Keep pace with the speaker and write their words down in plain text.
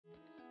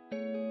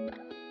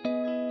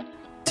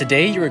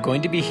Today you are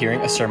going to be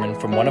hearing a sermon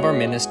from one of our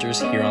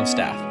ministers here on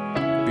staff.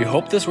 We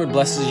hope this word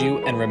blesses you,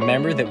 and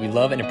remember that we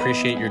love and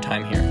appreciate your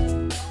time here.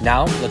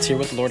 Now, let's hear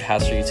what the Lord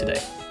has for you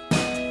today.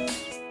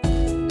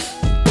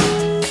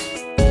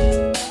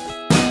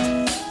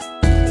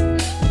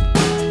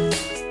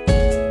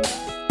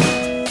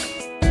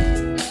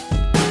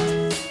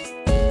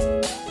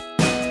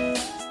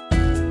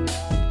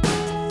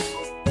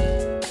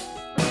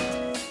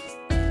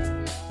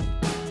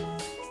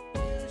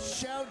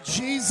 Shout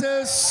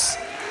Jesus.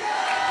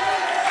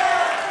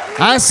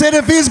 I said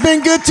if he's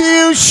been good to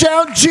you,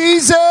 shout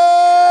Jesus.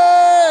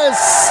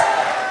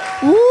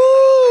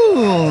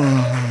 Woo.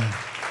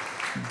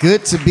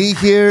 Good to be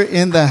here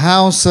in the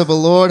house of the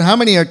Lord. How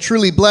many are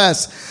truly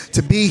blessed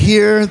to be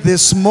here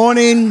this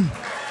morning?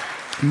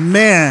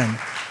 Man,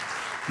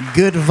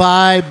 good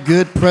vibe,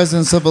 good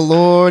presence of the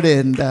Lord.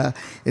 And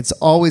it's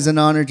always an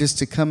honor just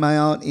to come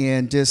out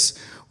and just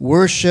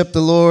worship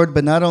the Lord.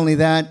 But not only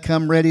that,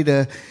 come ready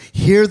to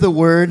hear the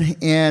word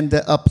and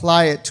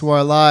apply it to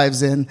our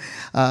lives. And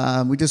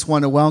we just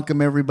want to welcome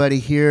everybody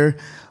here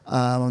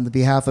on the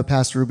behalf of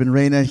Pastor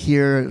Ruben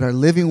here at our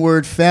Living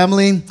Word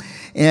family.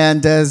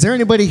 And is there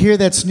anybody here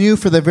that's new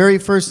for the very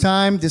first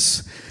time?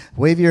 Just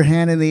wave your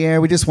hand in the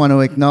air. We just want to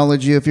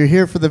acknowledge you. If you're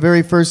here for the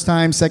very first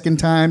time, second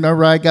time, all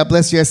right, God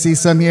bless you. I see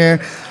some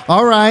here.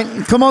 All right,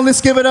 come on,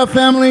 let's give it up,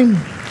 family.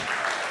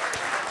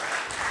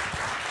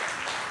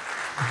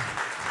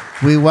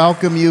 We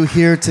welcome you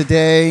here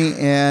today,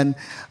 and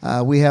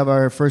we have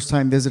our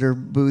first-time visitor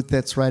booth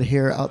that's right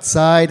here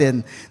outside,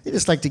 and they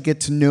just like to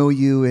get to know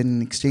you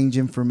and exchange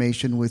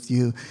information with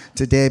you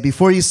today.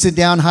 Before you sit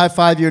down,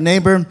 high-five your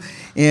neighbor,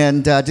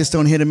 and just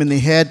don't hit him in the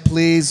head,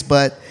 please,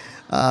 but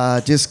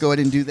just go ahead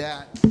and do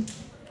that.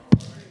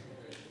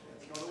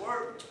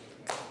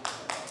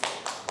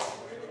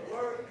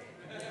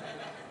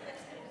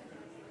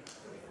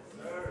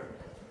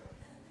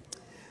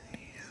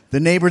 The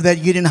neighbor that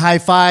you didn't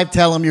high-five,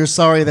 tell him you're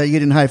sorry that you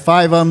didn't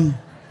high-five him.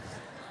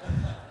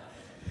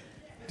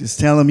 Just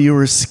tell him you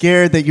were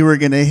scared that you were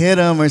going to hit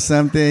him or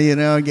something,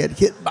 get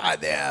hit by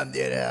them,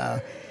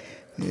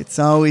 It's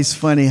always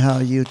funny how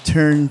you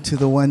turn to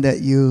the one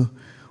that you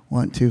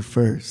want to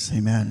first.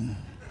 Amen.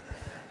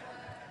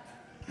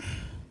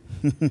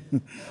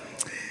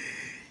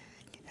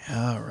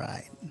 All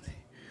right.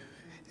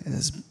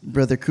 As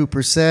Brother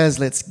Cooper says,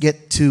 let's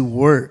get to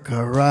work.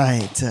 All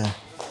right.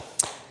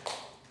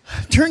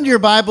 Turn your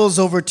Bibles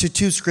over to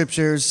two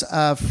scriptures.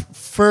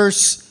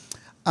 First,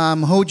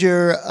 hold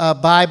your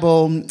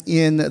Bible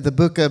in the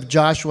book of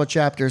Joshua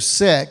chapter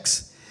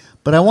 6.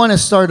 But I want to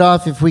start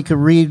off, if we could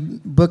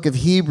read book of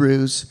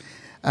Hebrews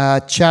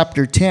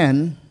chapter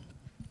 10.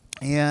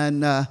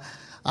 And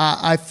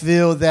I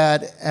feel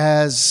that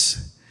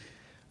as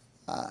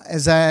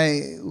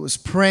I was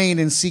praying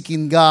and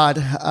seeking God,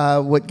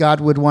 what God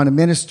would want to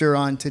minister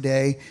on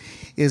today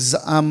is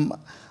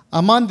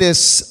I'm on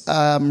this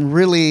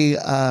really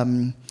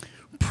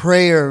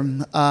prayer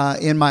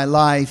in my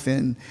life,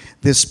 and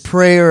this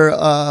prayer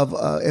of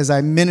as I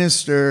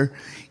minister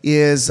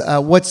is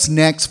what's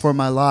next for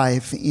my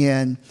life.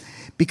 And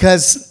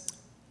because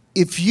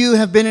if you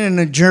have been in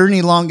a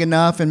journey long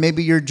enough, and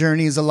maybe your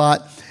journey is a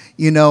lot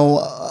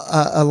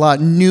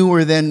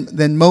newer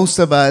than most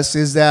of us,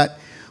 is that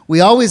we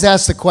always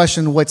ask the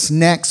question, what's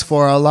next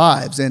for our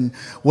lives, and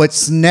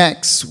what's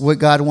next, what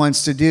God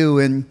wants to do.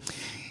 And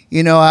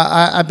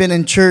I've been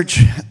in church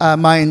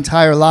my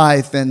entire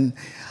life, and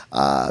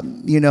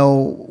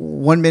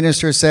one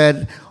minister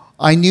said,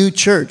 I knew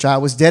church. I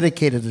was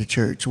dedicated to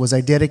church. Was I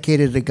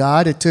dedicated to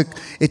God? It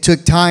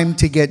took time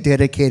to get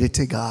dedicated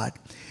to God.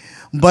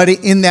 But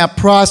in that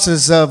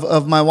process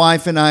of my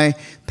wife and I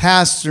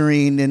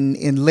pastoring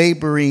and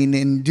laboring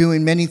and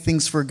doing many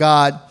things for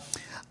God,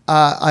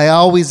 I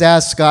always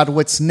ask God,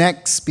 what's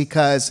next?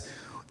 Because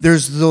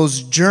there's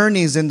those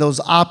journeys and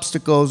those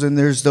obstacles, and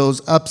there's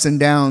those ups and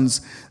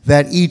downs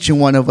that each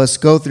and one of us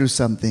go through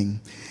something.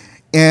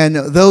 And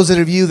those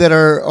of you that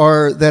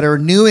are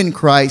new in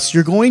Christ,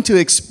 you're going to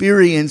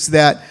experience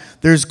that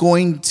there's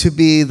going to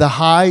be the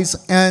highs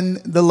and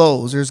the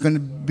lows. There's going to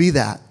be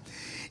that.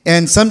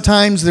 And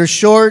sometimes they're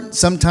short,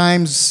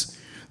 sometimes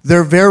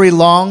they're very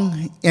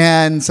long,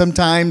 and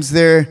sometimes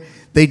they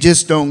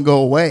just don't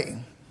go away.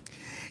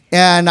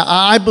 And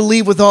I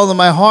believe with all of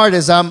my heart,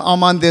 as I'm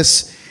on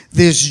this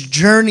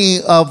journey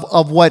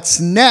of what's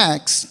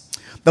next,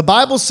 the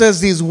Bible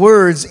says these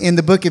words in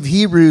the book of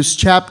Hebrews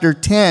chapter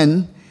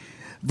 10,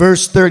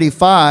 verse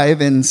 35,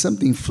 and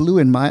something flew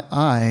in my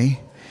eye,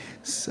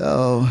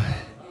 so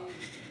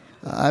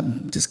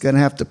I'm just going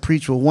to have to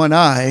preach with one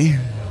eye.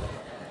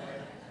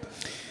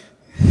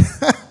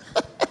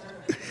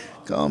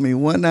 Call me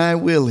One-Eye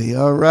Willie,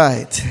 all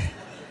right.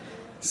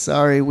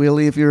 Sorry,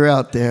 Willie, if you're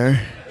out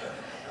there.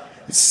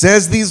 It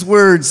says these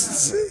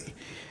words.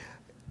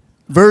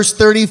 Verse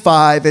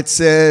 35, it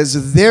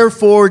says,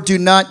 therefore do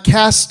not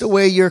cast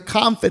away your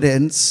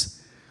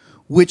confidence,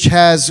 which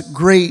has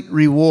great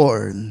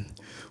reward.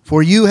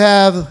 For you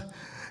have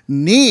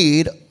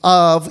need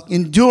of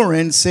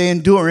endurance, say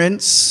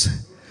endurance,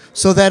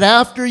 so that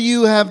after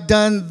you have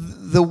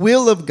done the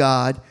will of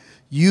God,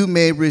 you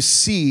may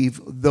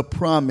receive the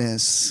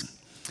promise.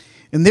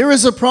 And there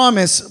is a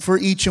promise for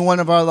each and one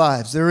of our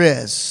lives. There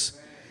is.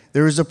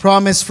 There is a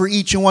promise for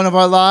each and one of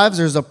our lives.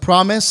 There's a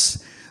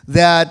promise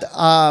that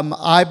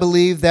I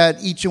believe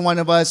that each and one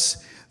of us,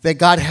 that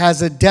God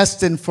has a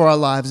destined for our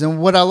lives. And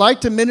what I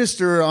like to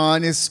minister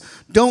on is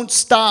don't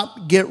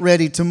stop, get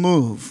ready to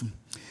move.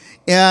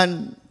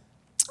 And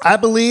I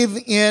believe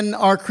in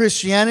our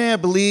Christianity. I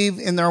believe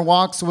in our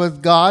walks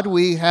with God.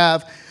 We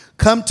have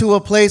come to a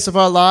place of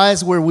our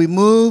lives where we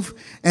move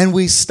and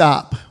we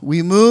stop.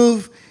 We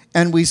move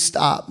and we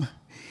stop.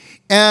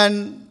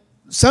 And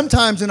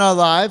sometimes in our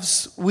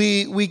lives,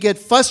 we get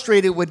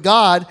frustrated with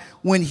God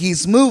when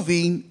He's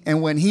moving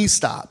and when He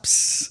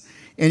stops.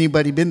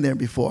 Anybody been there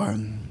before?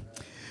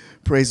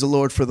 Praise the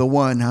Lord for the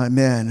one.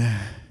 Amen.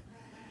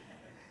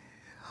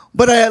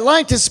 But I'd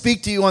like to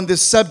speak to you on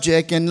this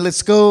subject, and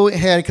let's go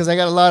ahead because I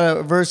got a lot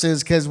of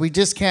verses because we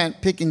just can't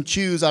pick and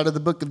choose out of the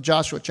book of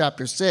Joshua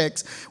chapter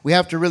 6. We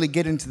have to really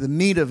get into the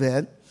meat of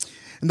it.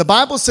 And the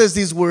Bible says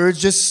these words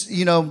just,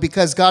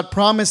 because God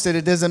promised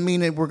it doesn't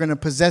mean that we're going to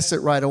possess it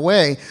right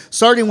away.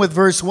 Starting with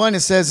verse 1, it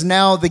says,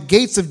 "Now the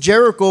gates of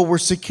Jericho were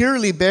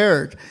securely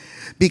barred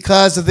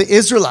because of the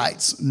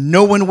Israelites.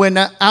 No one went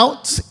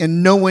out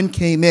and no one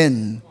came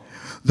in.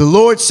 The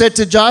Lord said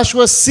to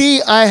Joshua,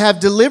 'See, I have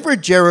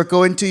delivered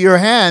Jericho into your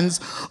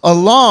hands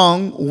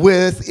along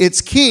with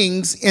its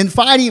kings and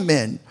fighting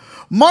men.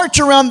 March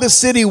around the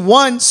city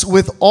once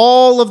with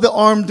all of the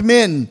armed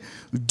men.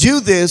 Do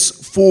this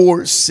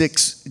for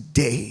 6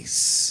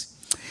 days.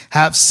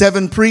 Have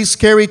 7 priests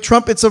carry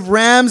trumpets of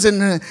rams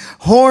and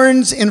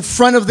horns in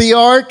front of the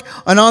ark.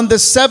 And on the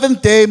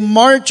 7th day,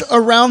 march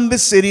around the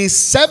city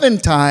 7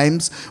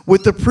 times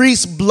with the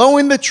priests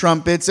blowing the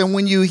trumpets. And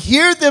when you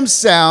hear them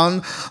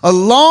sound a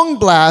long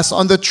blast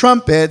on the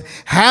trumpet,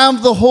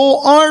 have the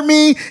whole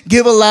army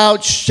give a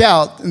loud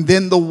shout. And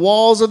then the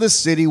walls of the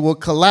city will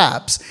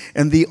collapse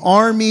and the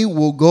army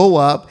will go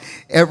up,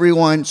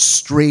 everyone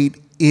straight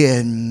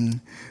in.'"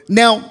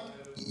 Now,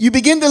 you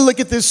begin to look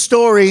at this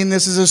story, and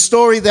this is a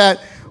story that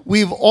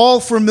we've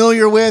all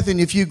familiar with. And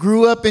if you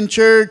grew up in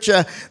church,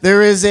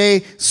 there is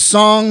a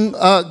song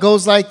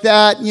goes like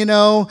that,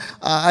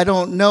 I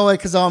don't know it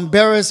because I'll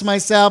embarrass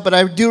myself, but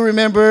I do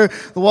remember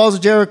the walls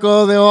of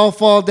Jericho, they all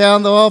fall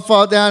down.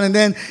 And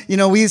then,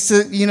 we used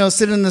to,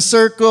 sit in the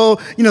circle,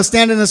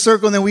 stand in a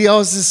circle, and then we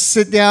always just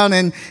sit down,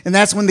 and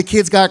that's when the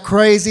kids got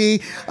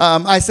crazy.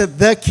 I said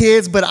the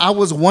kids, but I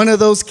was one of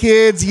those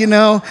kids,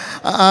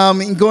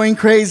 going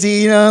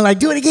crazy, like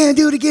do it again,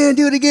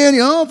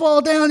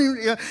 fall down.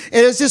 And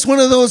it's just one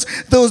of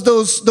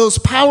those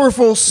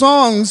powerful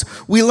songs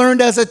we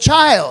learned as a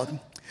child.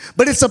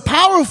 But it's a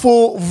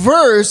powerful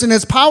verse, and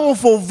it's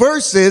powerful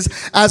verses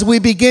as we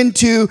begin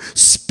to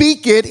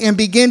speak it and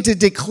begin to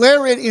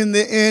declare it in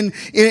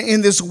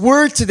this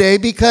word today,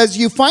 because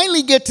you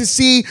finally get to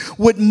see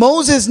what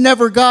Moses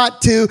never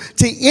got to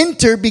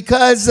enter,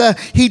 because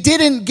he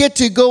didn't get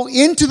to go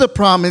into the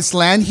promised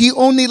land. He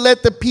only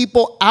let the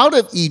people out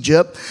of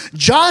Egypt.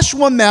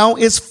 Joshua now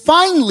is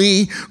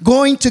finally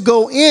going to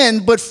go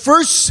in, but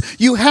first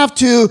you have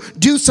to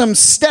do some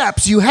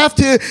steps. You have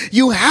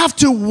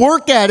to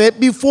work at it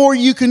before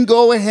you can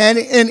go ahead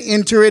and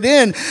enter it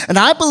in. And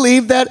I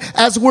believe that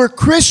as we're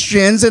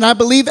Christians, and I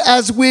believe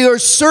as we are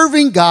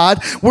serving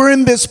God, we're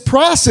in this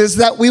process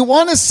that we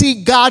want to see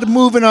God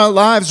move in our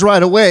lives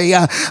right away.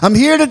 I'm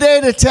here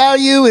today to tell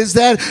you is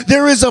that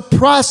there is a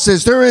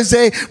process. There is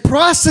a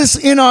process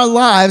in our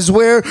lives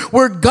where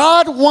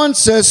God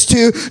wants us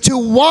to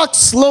walk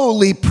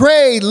slowly,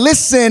 pray,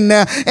 listen,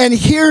 and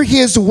hear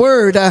His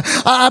word.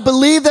 I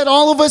believe that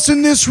all of us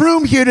in this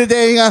room here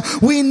today,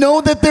 we know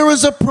that there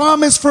is a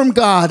promise from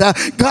God.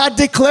 God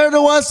declared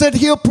to us that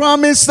He'll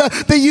promise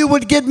that you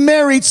would get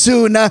married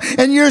soon,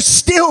 and you're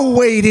still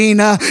waiting.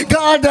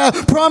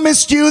 God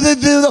promised you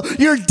that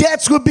your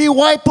debts would be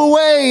wiped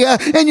away,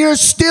 and you're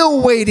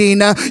still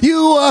waiting.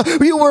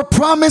 You were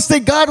promised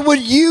that God would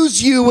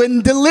use you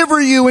and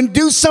deliver you and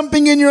do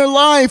something in your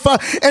life.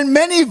 And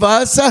many of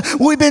us,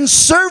 we've been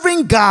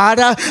serving God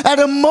at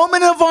a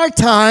moment of our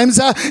times,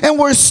 and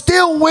we're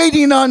still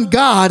waiting on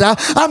God.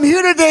 I'm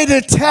here today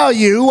to tell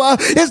you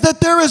is that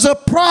there is a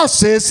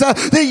process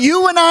that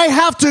you and I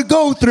have to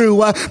go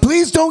through.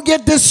 Please don't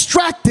get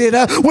distracted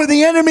what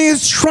the enemy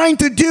is trying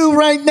to do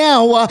right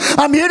now.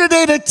 I'm here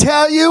today to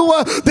tell you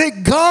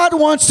that God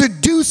wants to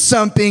do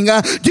something.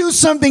 Do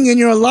something in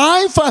your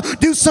life.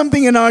 Do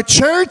something in our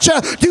church.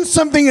 Do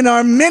something in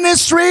our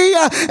ministry.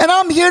 And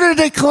I'm here to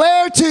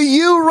declare to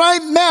you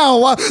right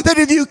now that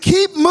if you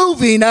keep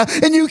moving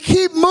and you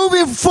keep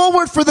moving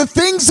forward for the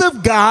things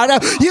of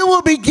God, you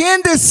will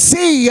begin to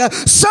see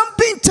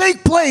something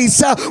take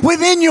place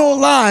within your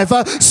life.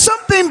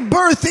 Something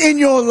birth in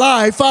your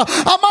life. Am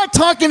I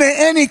talking to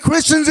any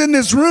Christians in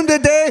this room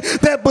today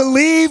that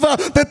believe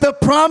that the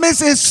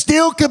promise is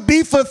still could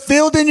be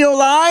fulfilled in your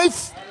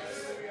life?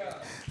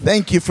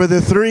 Thank you for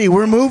the 3.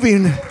 We're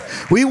moving.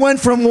 We went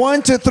from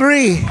 1 to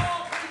 3.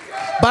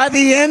 By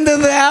the end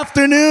of the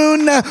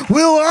afternoon,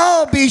 we'll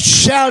all be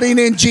shouting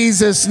in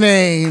Jesus'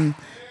 name.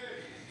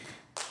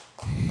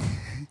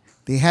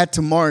 They had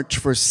to march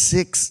for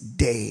 6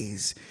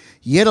 days.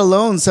 Yet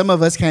alone, some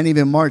of us can't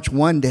even march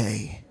one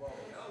day.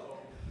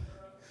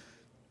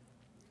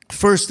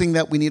 First thing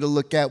that we need to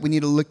look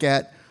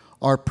at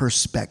our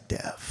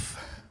perspective.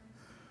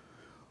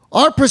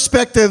 Our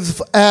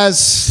perspective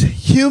as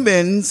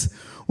humans,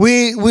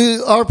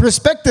 our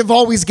perspective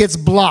always gets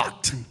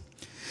blocked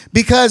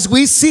because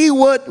we see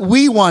what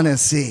we want to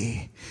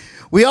see.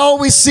 We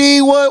always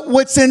see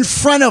what's in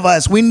front of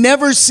us. We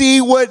never see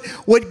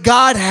what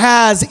God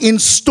has in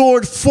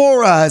store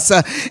for us.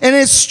 And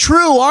it's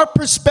true, our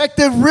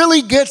perspective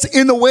really gets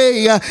in the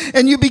way.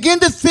 And you begin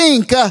to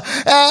think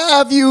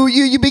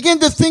you begin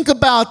to think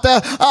about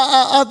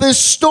this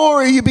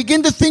story. You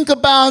begin to think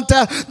about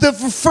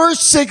the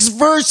first 6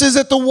 verses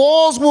that the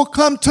walls will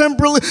come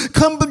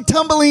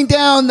tumbling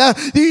down.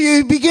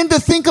 You begin to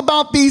think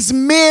about these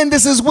men.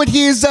 This is what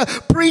he is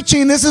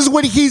preaching. This is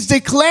what he's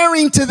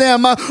declaring to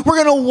them.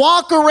 We're going to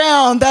walk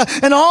around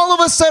and all of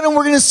a sudden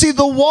we're going to see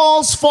the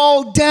walls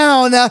fall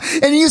down.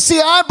 And you see,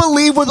 I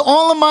believe with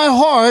all of my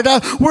heart,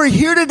 we're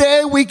here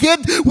today. We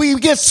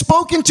get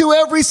spoken to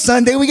every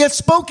Sunday. We get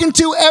spoken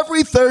to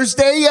every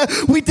Thursday.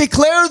 We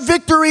declare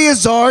victory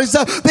is ours,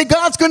 that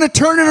God's going to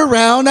turn it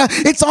around.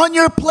 It's on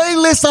your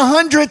playlist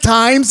 100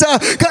 times.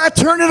 God,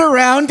 turn it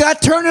around.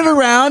 God, turn it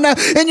around.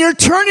 And you're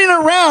turning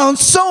around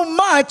so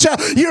much,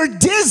 you're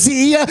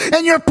dizzy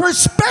and your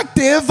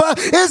perspective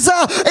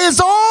is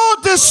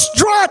all distraught.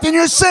 And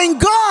you're saying,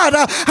 God,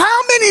 how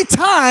many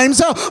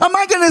times am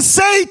I going to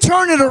say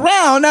turn it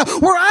around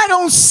where I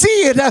don't see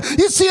it?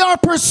 You see, our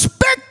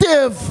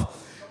perspective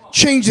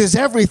changes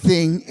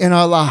everything in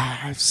our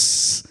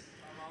lives.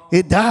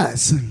 It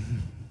does.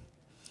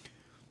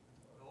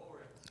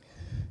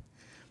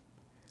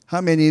 How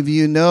many of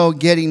you know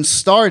getting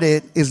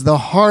started is the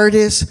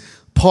hardest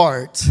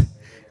part?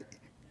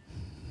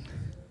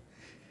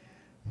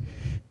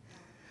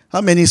 How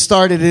many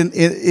started in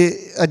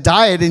a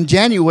diet in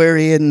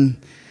January and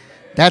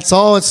that's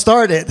all it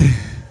started?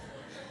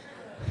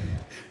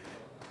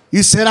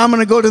 You said, I'm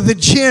going to go to the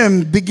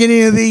gym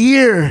beginning of the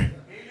year.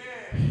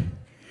 Amen.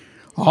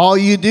 All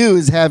you do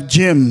is have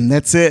gym.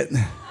 That's it.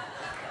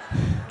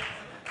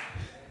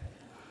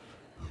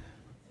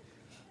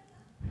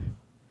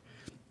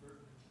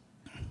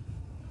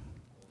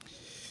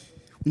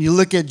 When you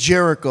look at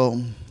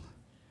Jericho,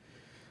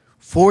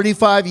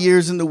 45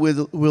 years in the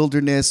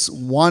wilderness,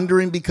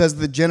 wandering because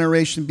the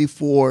generation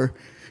before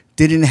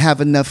didn't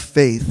have enough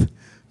faith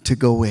to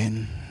go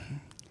in.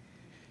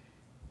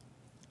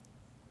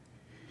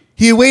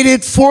 He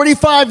waited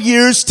 45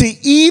 years to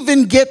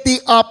even get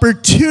the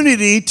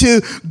opportunity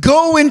to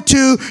go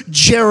into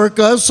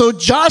Jericho. So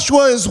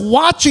Joshua is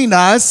watching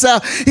us.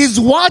 He's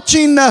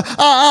watching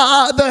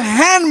the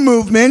hand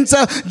movements.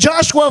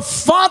 Joshua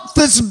fought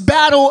this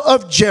battle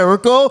of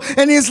Jericho,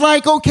 and he's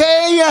like,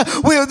 okay,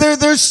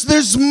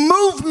 there's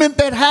movement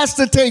that has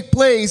to take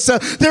place.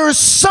 There is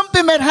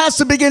something that has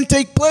to begin to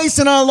take place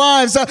in our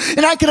lives.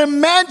 And I can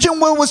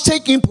imagine what was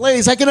taking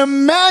place. I can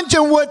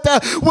imagine what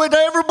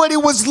everybody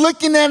was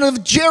looking at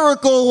of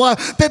Jericho,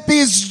 that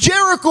these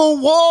Jericho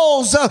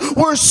walls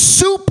were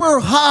super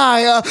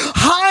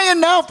high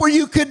enough where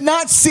you could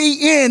not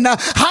see in,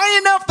 high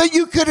enough that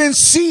you couldn't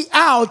see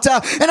out.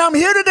 And I'm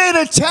here today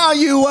to tell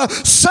you,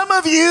 some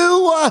of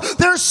you,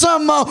 there's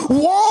some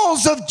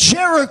walls of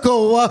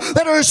Jericho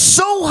that are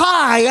so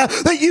high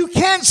that you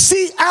can't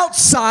see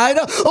outside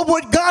of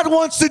what God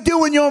wants to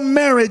do in your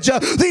marriage.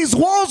 These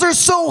walls are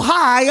so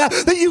high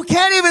that you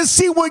can't even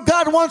see what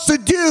God wants to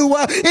do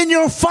in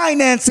your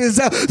finances.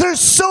 They're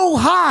so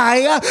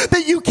high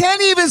that you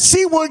can't even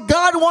see what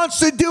God wants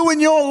to do in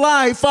your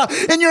life.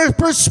 And your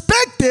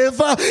perspective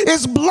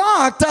is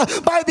blocked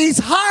by these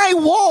high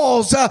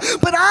walls.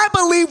 But I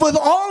believe with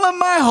all of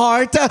my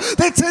heart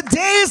that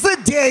today is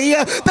the day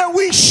that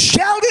we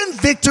shout in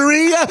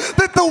victory,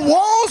 that the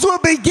walls will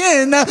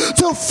begin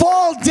to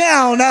fall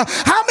down.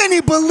 How many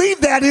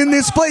believe that in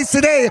this place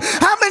today?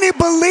 How many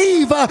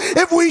believe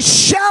if we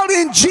shout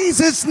in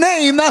Jesus'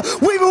 name,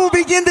 we will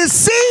begin to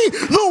see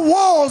the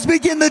walls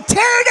begin to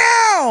tear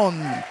down?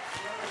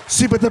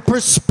 See, but the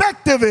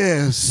perspective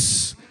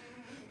was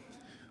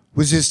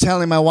just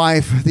telling my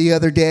wife the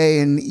other day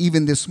and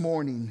even this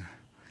morning,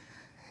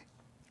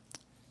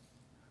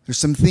 there's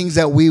some things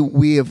that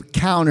we have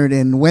countered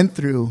and went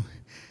through.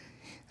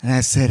 And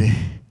I said,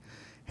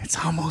 it's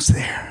almost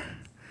there.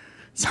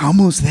 It's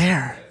almost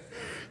there.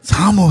 It's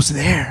almost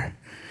there.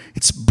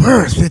 It's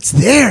birth. It's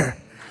there.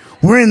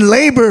 We're in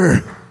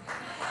labor.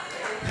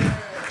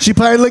 She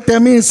probably looked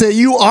at me and said,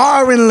 you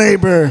are in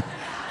labor.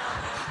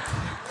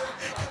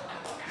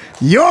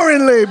 You're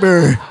in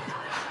labor.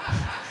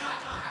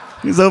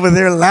 He's over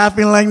there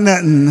laughing like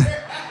nothing.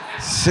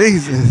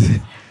 Jesus,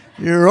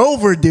 you're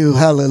overdue.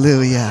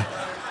 Hallelujah.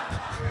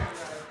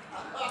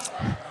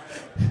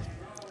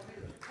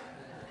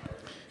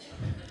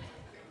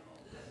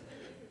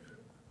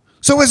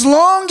 So as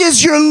long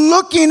as you're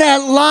looking at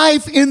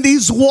life in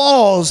these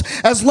walls,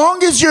 as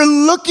long as you're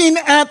looking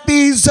at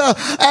these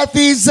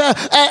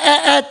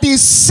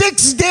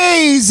 6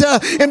 days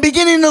and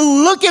beginning to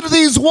look at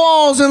these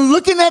walls and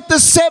looking at the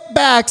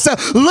setbacks,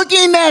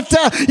 looking at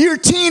your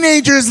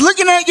teenagers,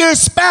 looking at your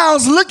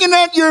spouse, looking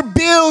at your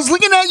bills,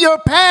 looking at your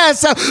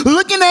past,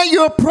 looking at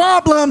your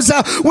problems,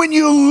 when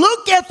you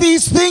look at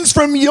these things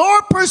from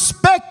your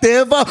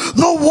perspective,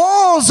 the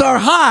walls are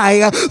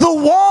high, the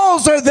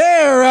walls are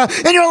there,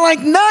 and you're like,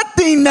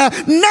 nothing.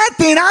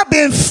 I've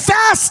been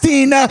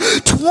fasting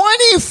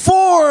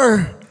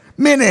 24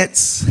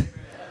 minutes.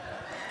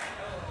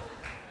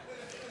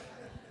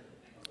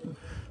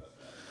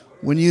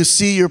 When you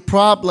see your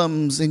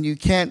problems and you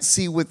can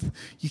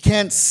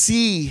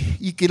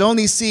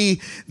only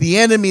see the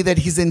enemy, that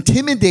he's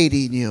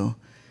intimidating you.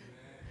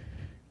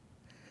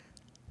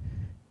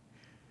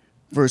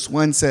 Verse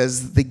 1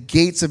 says, the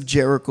gates of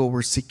Jericho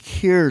were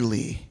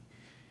securely.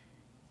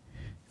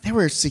 They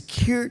were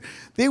secure.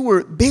 They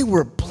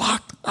were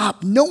blocked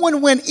up. No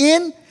one went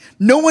in.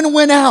 No one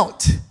went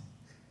out.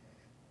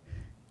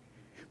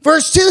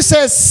 Verse 2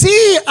 says,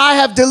 see, I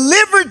have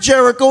delivered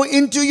Jericho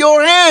into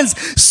your hands.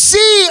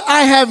 See,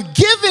 I have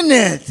given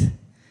it.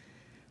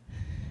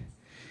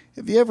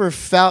 Have you ever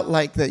felt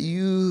like that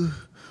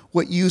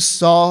what you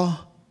saw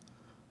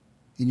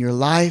in your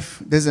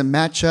life doesn't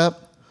match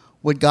up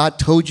what God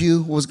told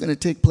you was going to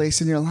take place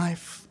in your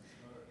life?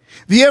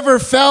 Have you ever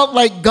felt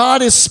like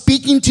God is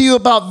speaking to you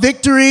about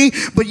victory,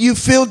 but you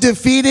feel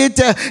defeated?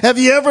 Have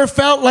you ever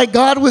felt like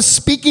God was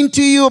speaking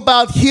to you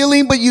about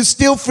healing, but you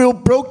still feel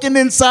broken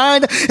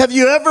inside? Have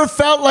you ever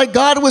felt like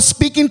God was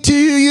speaking to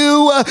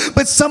you,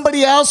 but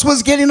somebody else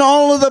was getting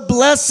all of the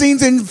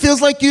blessings and it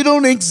feels like you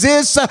don't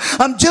exist?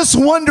 I'm just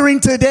wondering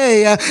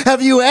today,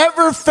 have you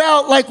ever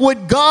felt like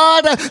what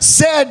God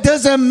said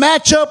doesn't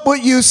match up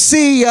what you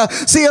see?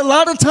 See, a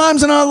lot of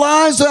times in our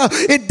lives,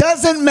 it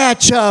doesn't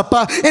match up,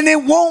 and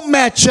it won't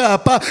match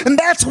up. And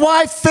that's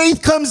why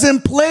faith comes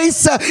in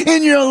place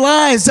in your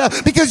lives,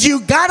 because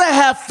you got to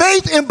have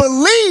faith and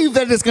believe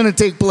that it's going to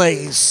take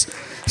place.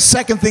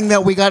 Second thing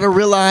that we got to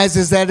realize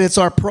is that it's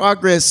our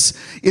progress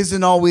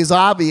isn't always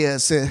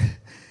obvious.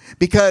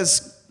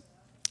 Because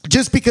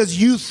just because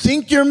you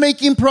think you're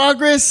making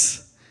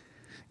progress,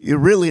 you're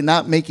really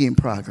not making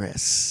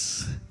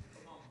progress.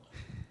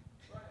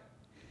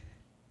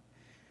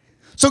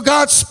 So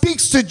God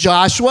speaks to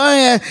Joshua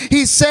and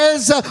he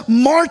says,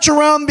 march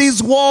around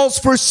these walls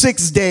for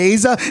 6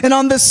 days. And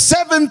on the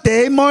 7th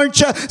day, march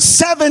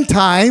 7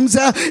 times.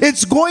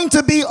 It's going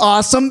to be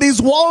awesome.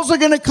 These walls are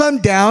going to come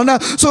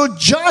down. So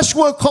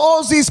Joshua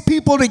calls these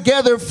people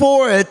together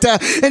for it.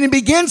 And he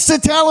begins to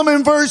tell them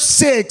in verse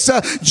 6,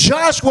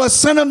 Joshua,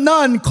 son of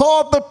Nun,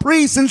 called the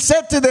priests and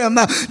said to them,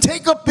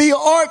 take up the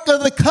ark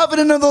of the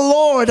covenant of the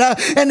Lord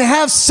and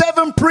have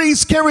 7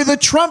 priests carry the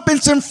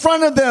trumpets in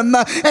front of them.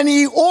 And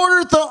he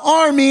ordered the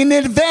army in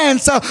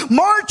advance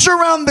march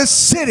around the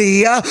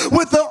city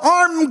with the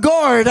armed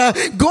guard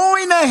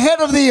going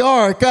ahead of the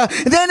ark.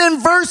 Then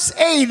in verse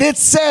 8 it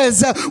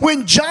says,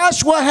 when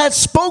Joshua had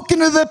spoken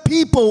to the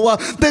people,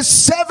 the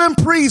 7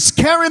 priests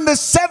carrying the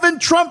 7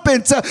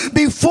 trumpets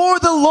before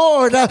the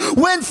Lord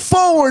went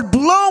forward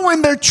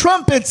blowing their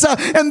trumpets,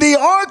 and the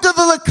ark of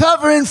the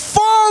covenant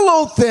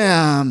followed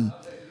them.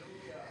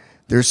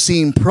 They're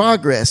seeing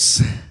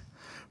progress.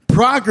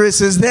 Progress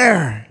is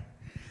there.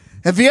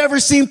 Have you ever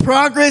seen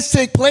progress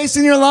take place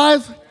in your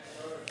life?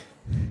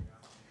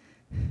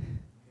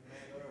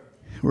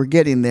 We're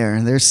getting there.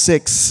 There's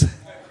 6.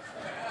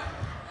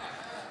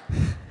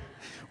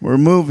 We're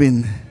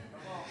moving.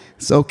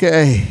 It's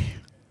okay.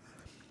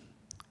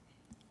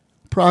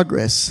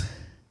 Progress.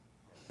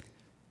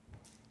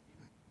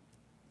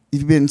 If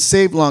you've been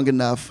saved long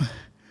enough,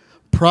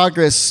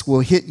 progress will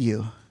hit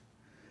you.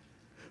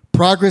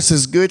 Progress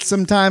is good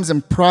sometimes,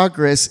 and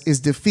progress is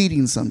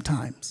defeating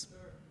sometimes.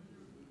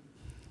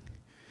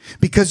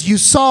 Because you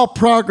saw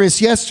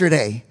progress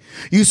yesterday.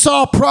 You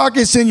saw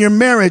progress in your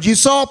marriage. You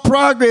saw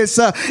progress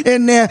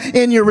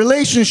in your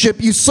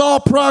relationship. You saw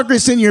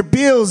progress in your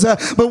bills.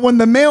 But when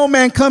the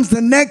mailman comes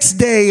the next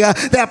day,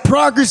 that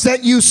progress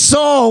that you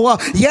saw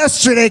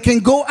yesterday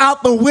can go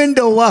out the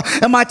window.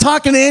 Am I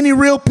talking to any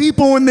real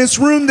people in this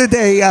room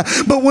today?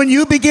 But when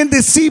you begin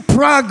to see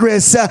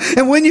progress,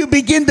 and when you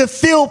begin to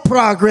feel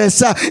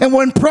progress, and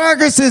when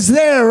progress is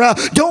there,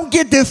 don't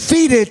get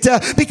defeated.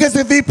 Because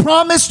if he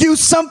promised you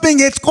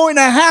something, it's going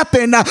to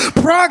happen.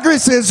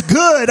 Progress is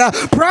good.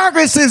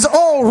 Progress is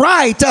all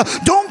right.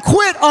 Don't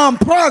quit on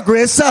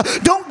progress.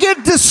 Don't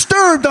get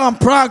disturbed on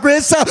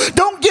progress.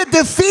 Don't get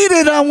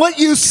defeated on what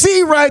you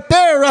see right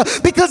there,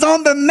 because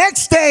on the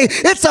next day,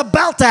 it's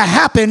about to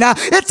happen.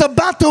 It's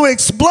about to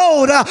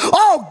explode.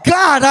 Oh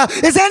God,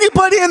 is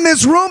anybody in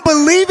this room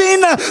believing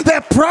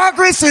that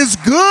progress is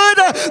good?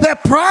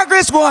 That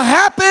progress will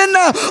happen?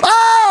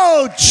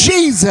 Oh,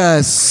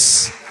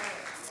 Jesus.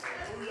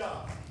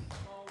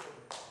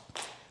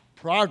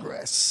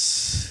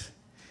 Progress.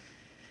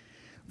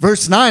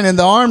 Verse 9, and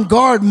the armed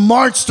guard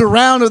marched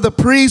around of the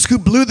priests who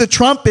blew the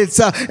trumpets,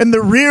 and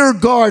the rear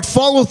guard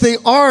followed the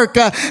ark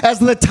as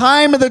the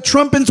time of the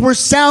trumpets were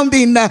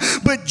sounding.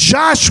 But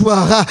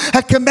Joshua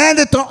had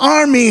commanded the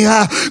army,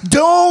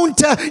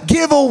 don't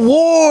give a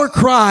war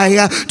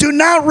cry. Do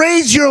not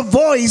raise your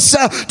voice.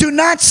 Do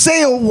not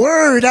say a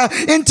word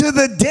into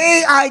the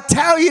day I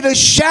tell you to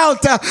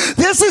shout.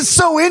 This is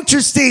so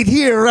interesting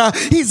here.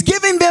 He's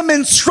giving them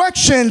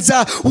instructions.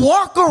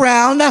 Walk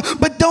around,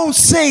 but don't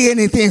say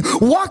anything.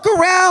 Walk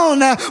around,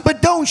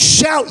 but don't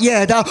shout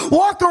yet.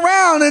 Walk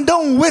around and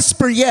don't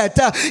whisper yet.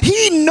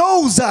 He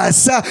knows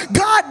us.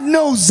 God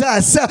knows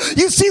us.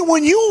 You see,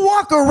 when you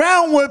walk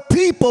around with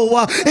people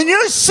and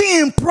you're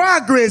seeing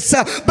progress,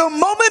 the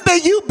moment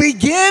that you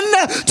begin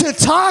to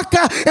talk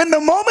and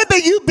the moment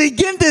that you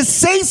begin to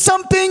say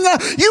something,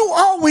 you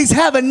always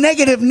have a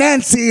negative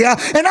Nancy.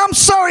 And I'm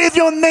sorry if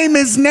your name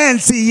is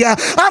Nancy.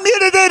 I'm here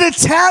today to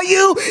tell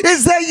you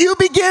is that you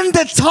begin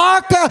to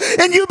talk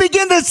and you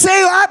begin to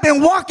say, I've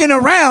been walking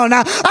around.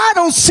 I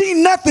don't see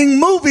nothing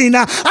moving.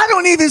 I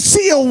don't even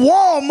see a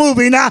wall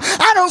moving.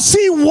 I don't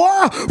see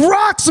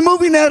rocks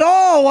moving at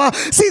all.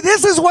 See,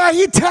 this is why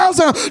he tells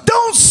them,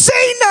 don't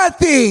say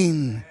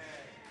nothing.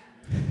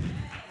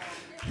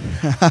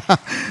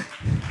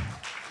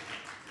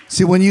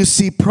 See, when you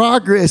see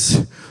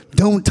progress,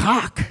 don't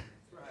talk.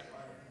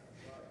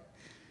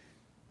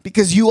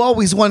 Because you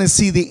always want to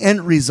see the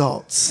end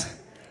results.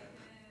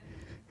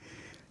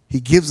 He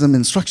gives them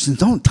instructions,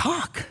 don't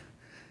talk.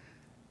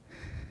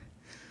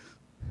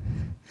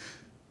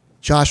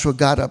 Joshua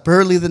got up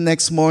early the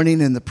next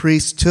morning, and the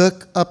priests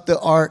took up the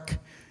ark.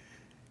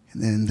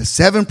 And then the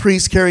 7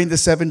 priests carrying the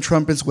 7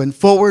 trumpets went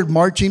forward,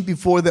 marching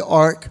before the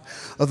ark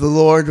of the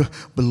Lord,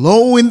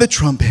 blowing the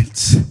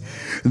trumpets.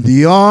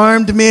 The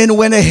armed men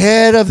went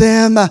ahead of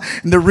them, and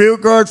the rear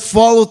guard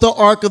followed the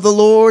ark of the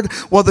Lord,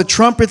 while the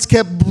trumpets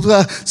kept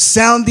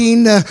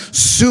sounding.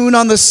 Soon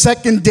on the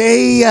second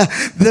day,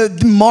 the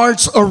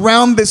march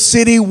around the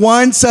city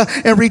once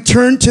and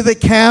returned to the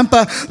camp.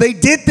 They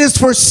did this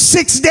for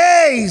 6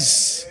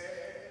 days.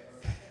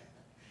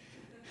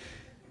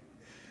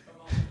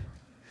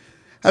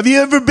 Have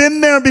you ever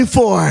been there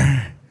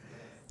before?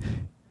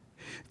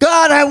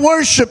 God, I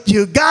worshiped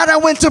you. God, I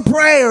went to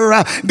prayer.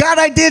 God,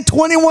 I did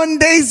 21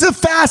 days of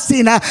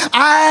fasting.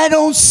 I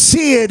don't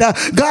see it.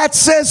 God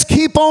says,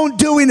 keep on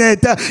doing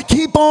it.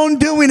 Keep on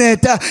doing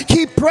it.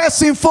 Keep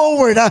pressing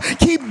forward.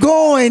 Keep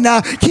going.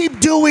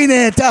 Keep doing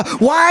it.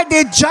 Why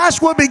did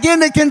Joshua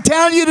begin to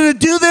continue to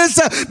do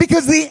this?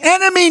 Because the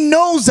enemy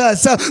knows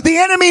us. The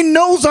enemy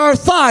knows our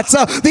thoughts.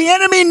 The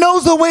enemy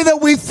knows the way that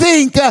we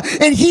think.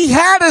 And he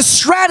had a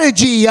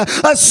strategy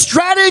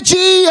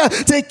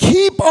to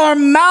keep our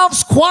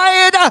mouths quiet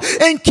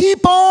and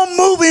keep on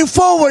moving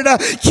forward.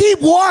 Keep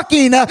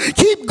walking.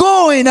 Keep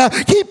going.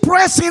 Keep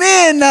pressing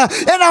in.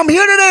 And I'm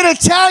here today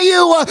to tell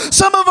you,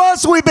 some of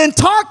us, we've been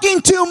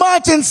talking too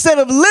much instead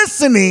of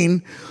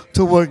listening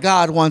to what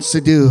God wants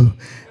to do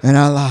in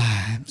our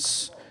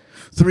lives.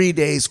 3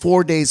 days,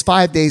 4 days,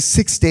 5 days,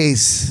 6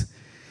 days,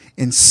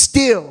 and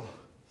still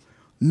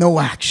no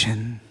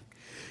action.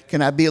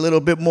 Can I be a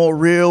little bit more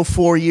real?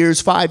 4 years,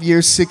 5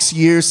 years, 6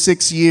 years,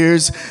 6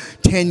 years,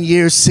 10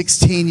 years,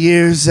 16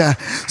 years.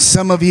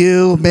 Some of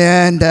you,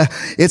 man,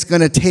 it's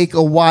going to take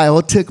a while.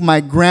 It took my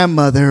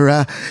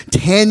grandmother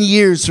 10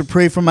 years to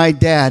pray for my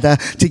dad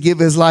to give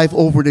his life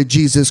over to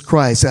Jesus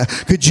Christ.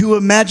 Could you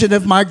imagine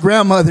if my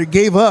grandmother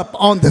gave up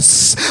on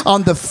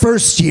the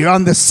first year,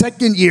 on the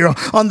second year,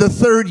 on the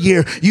third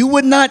year? You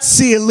would not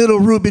see a little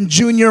Ruben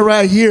Jr.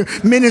 right here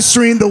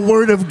ministering the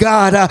word of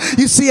God.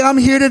 You see, I'm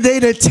here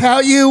today to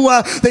tell you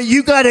that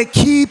you got to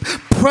keep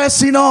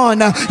pressing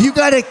on. You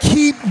got to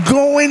keep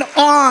going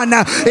on.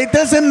 It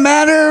doesn't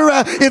matter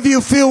if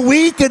you feel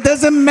weak. It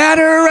doesn't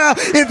matter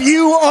if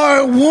you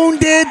are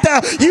wounded.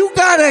 You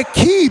got to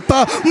keep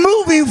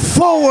moving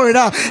forward.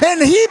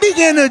 And he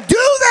began to do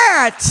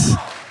that.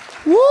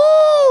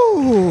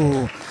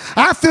 Woo!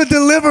 I feel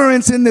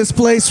deliverance in this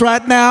place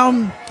right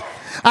now.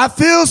 I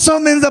feel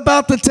something's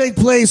about to take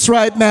place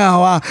right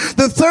now.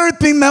 The third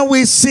thing that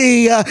we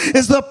see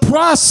is the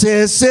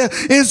process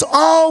is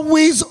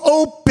always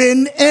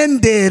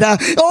open-ended.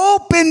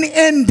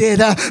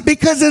 Open-ended.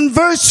 Because in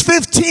verse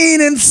 15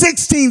 and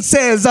 16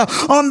 says,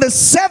 on the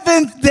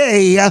 7th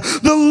day,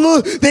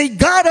 they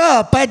got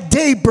up at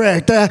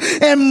daybreak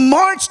and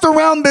marched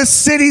around the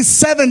city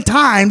 7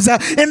 times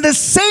in the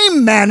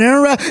same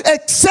manner,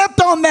 except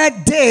on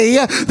that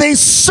day, they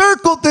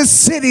circled the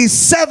city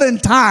 7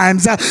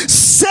 times.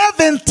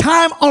 7th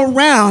time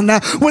around,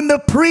 when the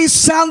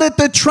priest sounded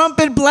the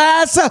trumpet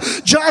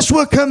blast,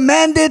 Joshua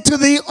commanded to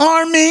the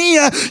army,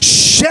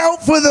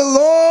 shout for the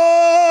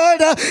Lord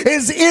God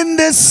is in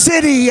this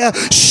city.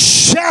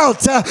 Shout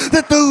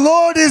that the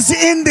Lord is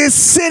in this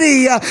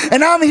city.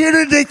 And I'm here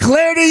to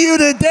declare to you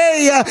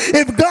today,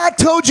 if God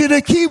told you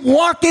to keep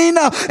walking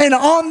and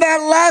on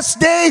that last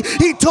day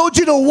he told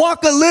you to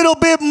walk a little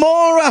bit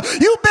more,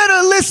 you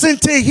better listen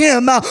to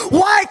him.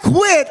 Why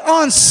quit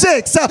on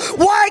 6?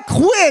 Why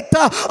quit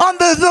on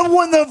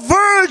when the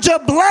verge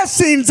of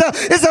blessings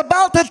is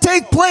about to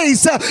take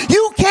place?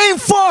 You came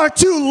far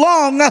too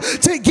long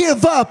to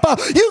give up.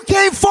 You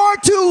came far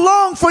too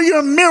long for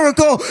your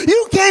miracle.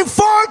 You came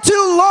far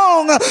too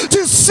long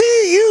to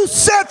see you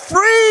set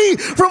free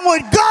from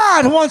what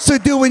God wants to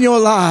do in your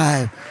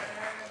life.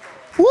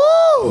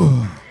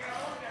 Woo!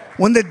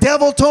 When the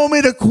devil told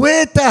me to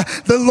quit,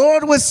 the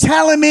Lord was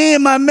telling me,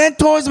 and my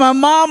mentors, my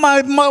mom,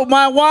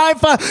 my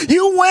wife,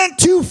 you went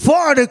too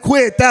far to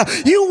quit.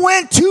 You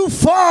went too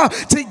far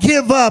to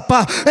give up.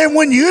 And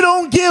when you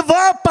don't give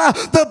up,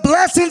 the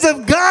blessings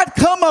of God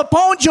come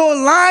upon your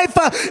life,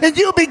 and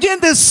you begin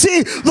to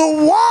see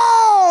the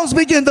walls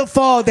begin to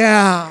fall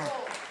down.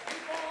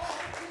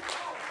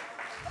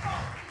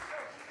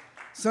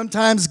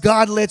 Sometimes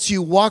God lets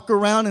you walk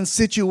around in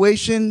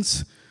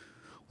situations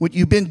what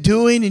you've been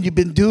doing and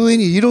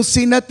you don't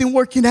see nothing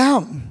working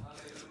out.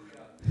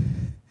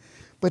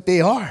 But they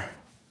are.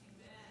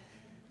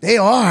 They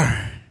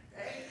are.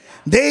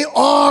 They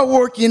are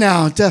working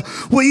out.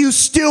 Will you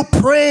still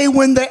pray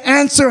when the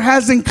answer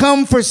hasn't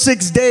come for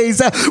 6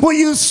 days? Will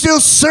you still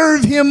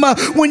serve him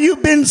when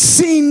you've been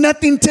seeing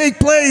nothing take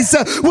place?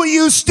 Will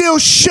you still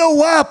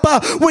show up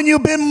when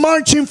you've been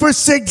marching for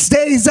 6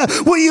 days?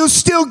 Will you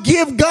still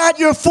give God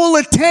your full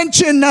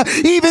attention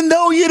even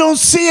though you don't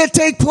see it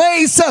take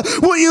place?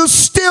 Will you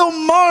still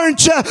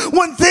march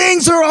when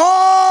things are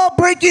all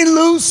breaking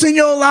loose in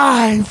your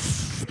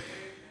life?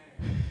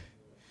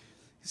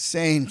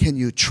 Saying, can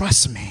you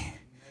trust me?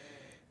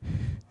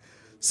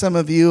 Some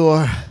of you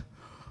are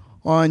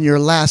on your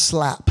last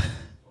lap.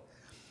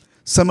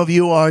 Some of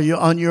you are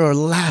on your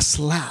last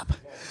lap.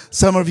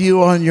 Some of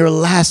you are on your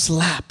last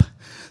lap.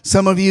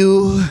 Some of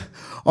you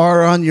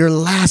are on your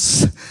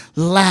last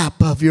lap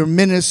of your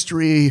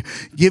ministry,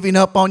 giving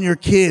up on your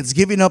kids,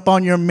 giving up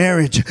on your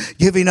marriage,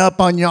 giving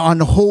up on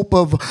hope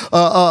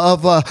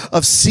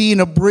of seeing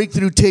a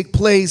breakthrough take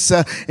place.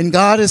 And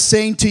God is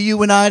saying to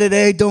you and I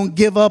today, don't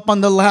give up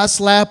on the last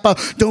lap.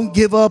 Don't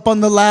give up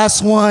on the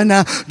last one.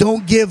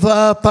 Don't give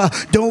up.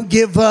 Don't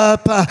give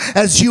up.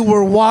 As you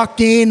were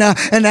walking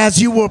and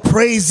as you were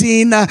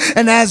praising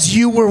and as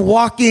you were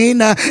walking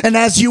and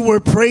as you were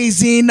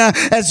praising,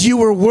 as you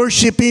were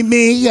worshiping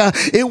me,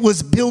 it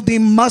was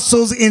building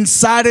muscles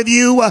inside of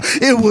you.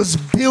 It was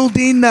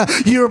building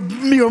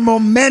your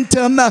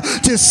momentum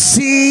to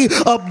see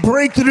a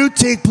breakthrough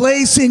take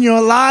place in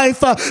your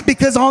life,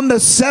 because on the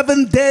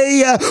 7th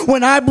day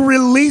when I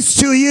release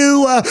to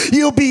you,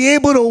 you'll be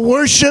able to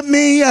worship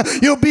me.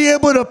 You'll be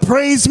able to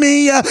praise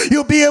me.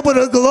 You'll be able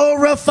to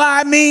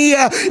glorify me.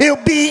 It'll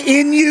be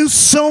in you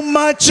so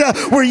much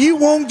where you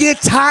won't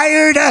get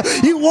tired.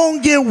 You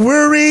won't get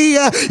worried.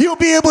 You'll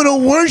be able to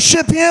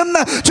worship him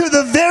to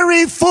the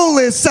very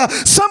fullest.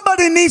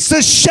 Somebody needs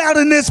to shout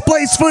in this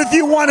place for if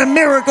you want a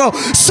miracle.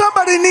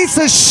 Somebody needs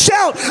to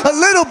shout a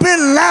little bit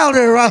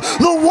louder.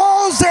 The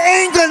walls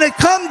ain't going to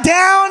come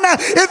down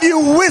if you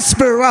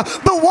whisper.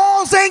 The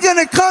walls ain't going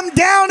to come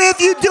down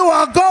if you do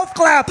a golf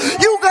clap.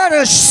 You got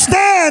to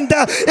stand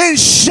and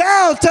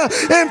shout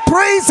and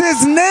praise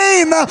his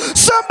name.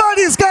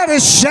 Somebody's got to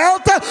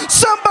shout.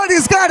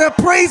 Somebody's got to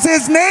praise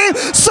his name.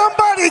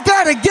 Somebody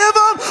got to give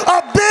him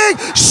a big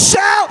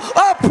shout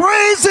of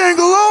praise and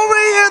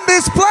glory in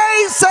this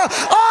place.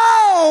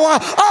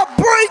 A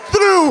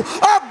breakthrough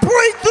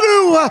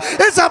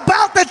is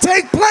about to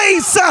take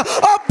place. A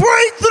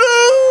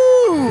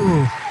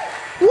breakthrough.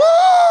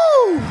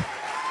 Woo!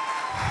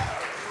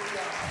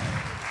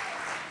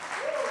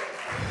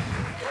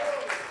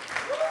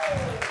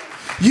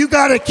 You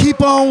got to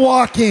keep on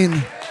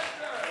walking.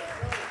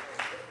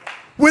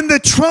 When the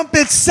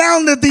trumpet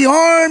sounded, the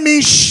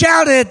army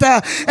shouted,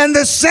 and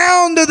the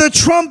sound of the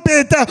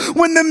trumpet,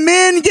 when the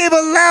men gave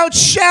a loud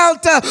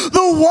shout,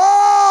 the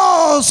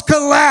walls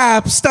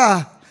collapsed.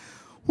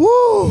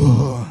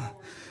 Woo!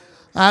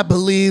 I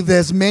believe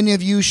as many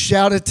of you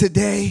shouted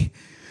today,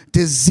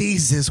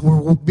 diseases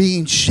were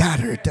being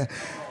shattered.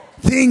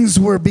 Things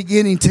were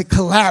beginning to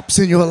collapse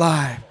in your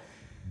life.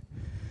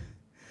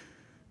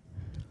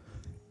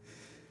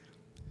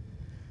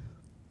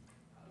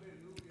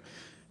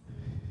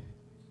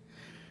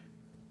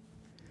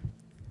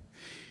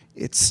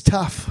 It's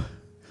tough.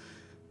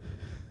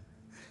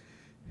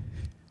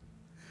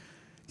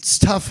 It's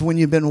tough when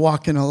you've been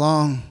walking a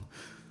long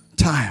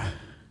time.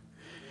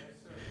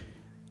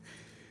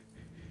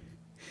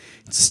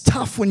 It's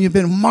tough when you've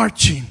been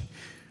marching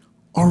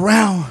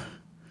around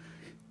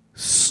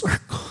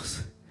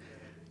circles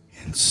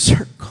and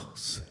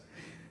circles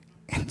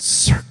and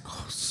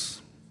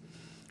circles.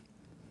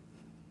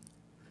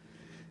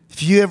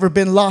 If you ever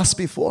been lost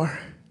before,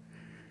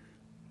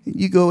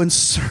 you go in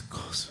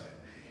circles.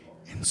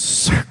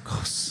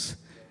 Circles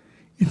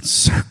in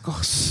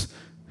circles.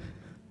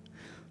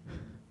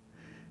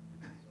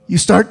 You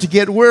start to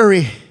get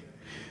worried.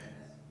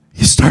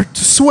 You start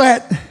to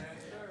sweat.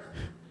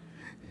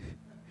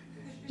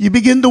 You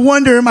begin to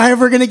wonder, am I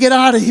ever going to get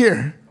out of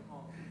here?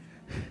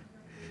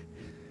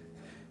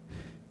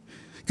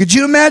 Could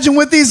you imagine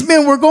what these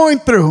men were going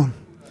through?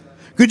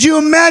 Could you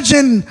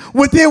imagine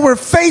what they were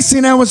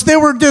facing as they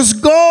were just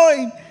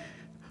going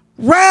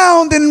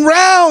round and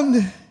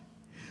round?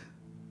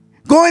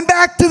 Going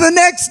back to the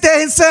next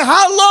day and say,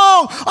 how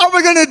long are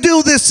we going to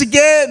do this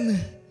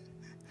again?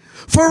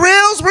 For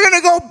reals, we're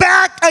going to go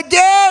back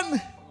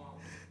again?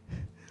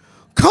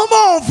 Come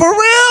on, for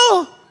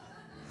real?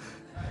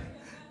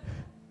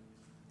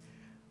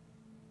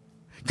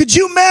 Could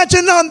you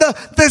imagine on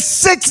the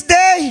sixth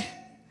day?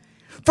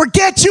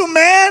 Forget you,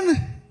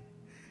 man.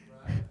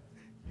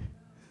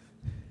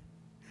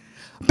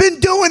 I've been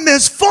doing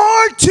this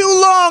far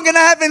too long and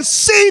I haven't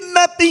seen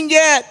nothing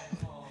yet.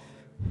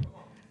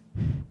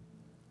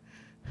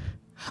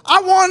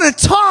 I want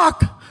to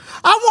talk.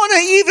 I want to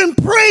even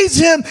praise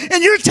him.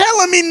 And you're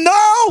telling me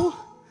no?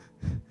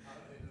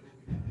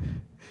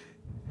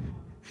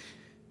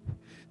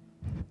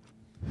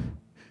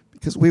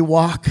 Because we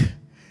walk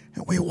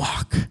and we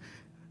walk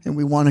and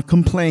we want to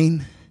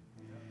complain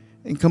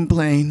and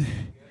complain.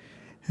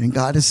 And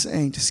God is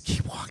saying, just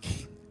keep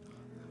walking.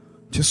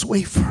 Just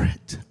wait for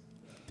it.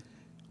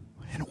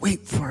 And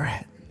wait for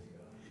it.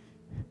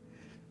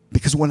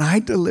 Because when I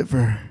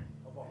deliver,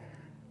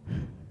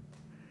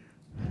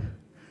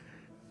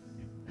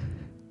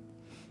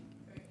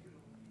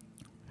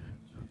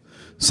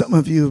 some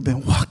of you have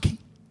been walking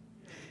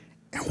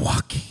and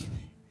walking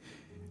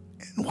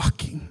and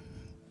walking.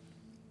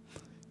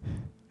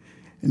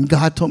 And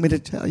God told me to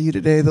tell you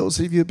today, those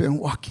of you who have been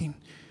walking,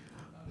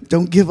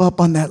 don't give up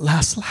on that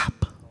last lap.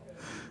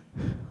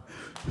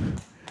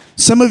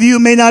 Some of you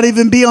may not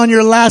even be on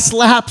your last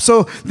lap,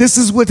 so this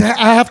is what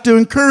I have to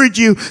encourage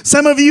you.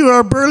 Some of you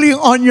are barely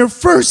on your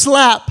first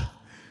lap.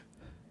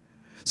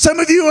 Some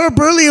of you are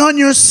barely on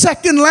your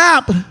second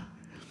lap.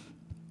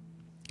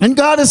 And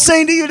God is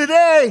saying to you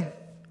today,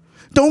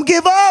 don't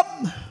give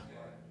up.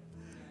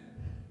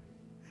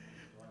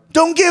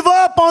 Don't give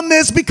up on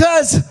this,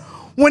 because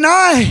when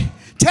I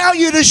tell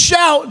you to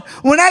shout,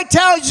 when I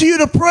tell you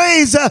to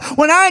praise,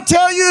 when I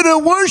tell you to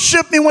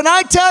worship me, when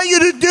I tell you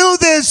to do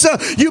this,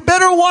 you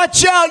better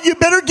watch out. You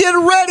better get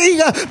ready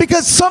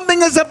because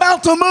something is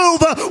about to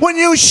move. When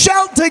you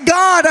shout to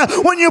God,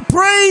 when you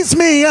praise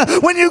me,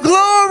 when you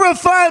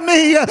glorify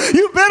me,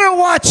 you better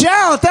watch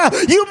out.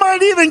 You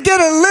might even get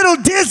a little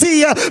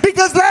dizzy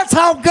because that's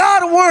how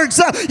God works.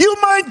 You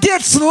might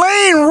get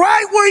slain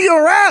right where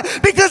you're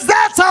at because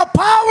that's how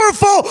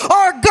powerful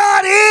our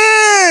God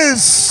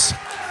is.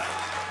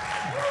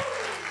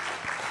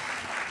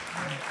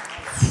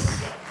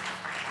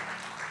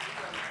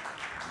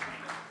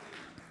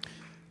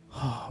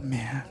 Oh,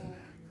 man.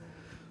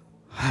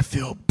 I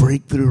feel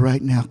breakthrough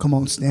right now. Come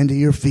on, stand to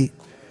your feet.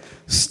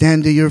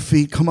 Stand to your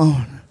feet. Come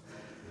on.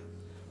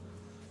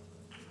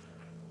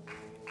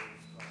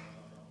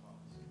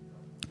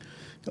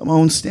 Come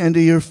on, stand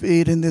to your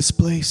feet in this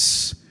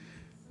place.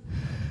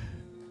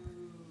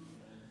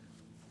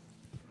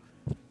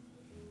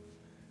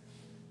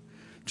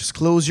 Just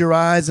close your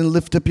eyes and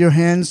lift up your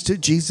hands to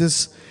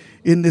Jesus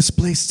in this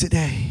place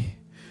today.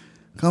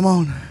 Come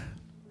on.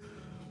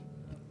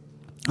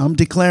 I'm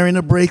declaring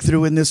a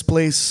breakthrough in this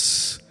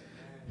place.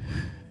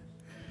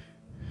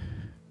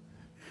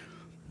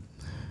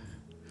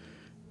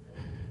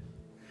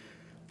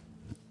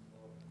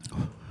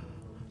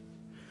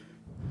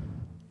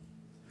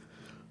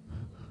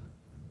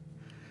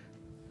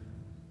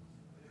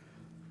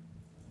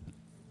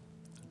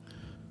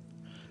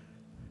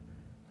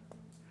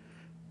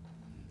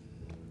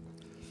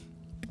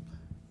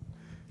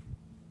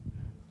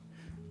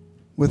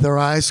 With our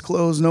eyes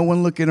closed, no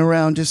one looking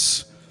around,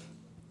 just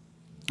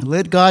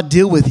let God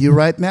deal with you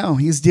right now.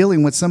 He's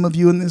dealing with some of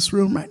you in this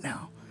room right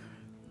now.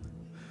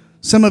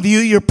 Some of you,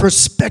 your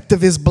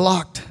perspective is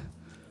blocked.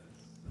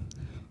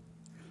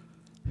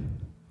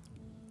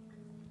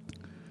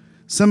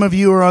 Some of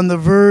you are on the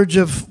verge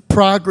of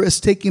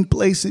progress taking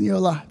place in your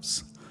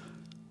lives.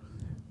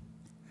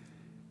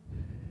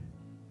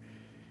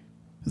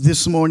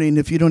 This morning,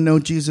 if you don't know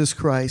Jesus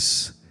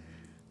Christ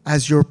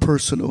as your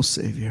personal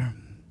Savior,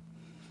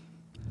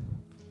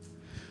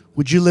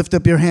 would you lift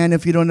up your hand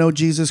if you don't know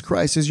Jesus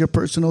Christ as your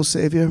personal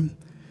Savior?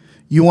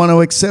 You want to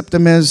accept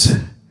Him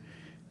as...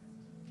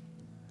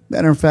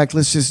 Matter of fact,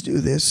 let's just do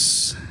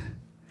this.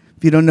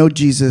 If you don't know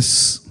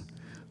Jesus,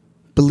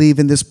 believe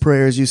in this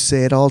prayer as you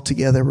say it all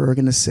together. We're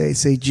going to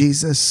say,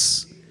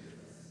 Jesus,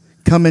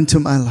 come into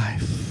my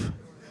life.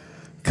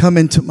 Come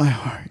into my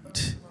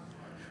heart.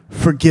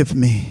 Forgive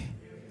me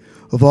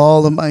of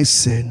all of my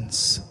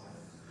sins.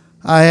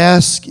 I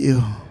ask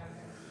you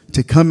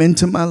to come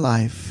into my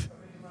life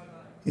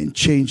and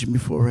change me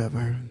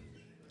forever.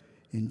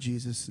 In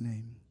Jesus'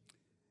 name.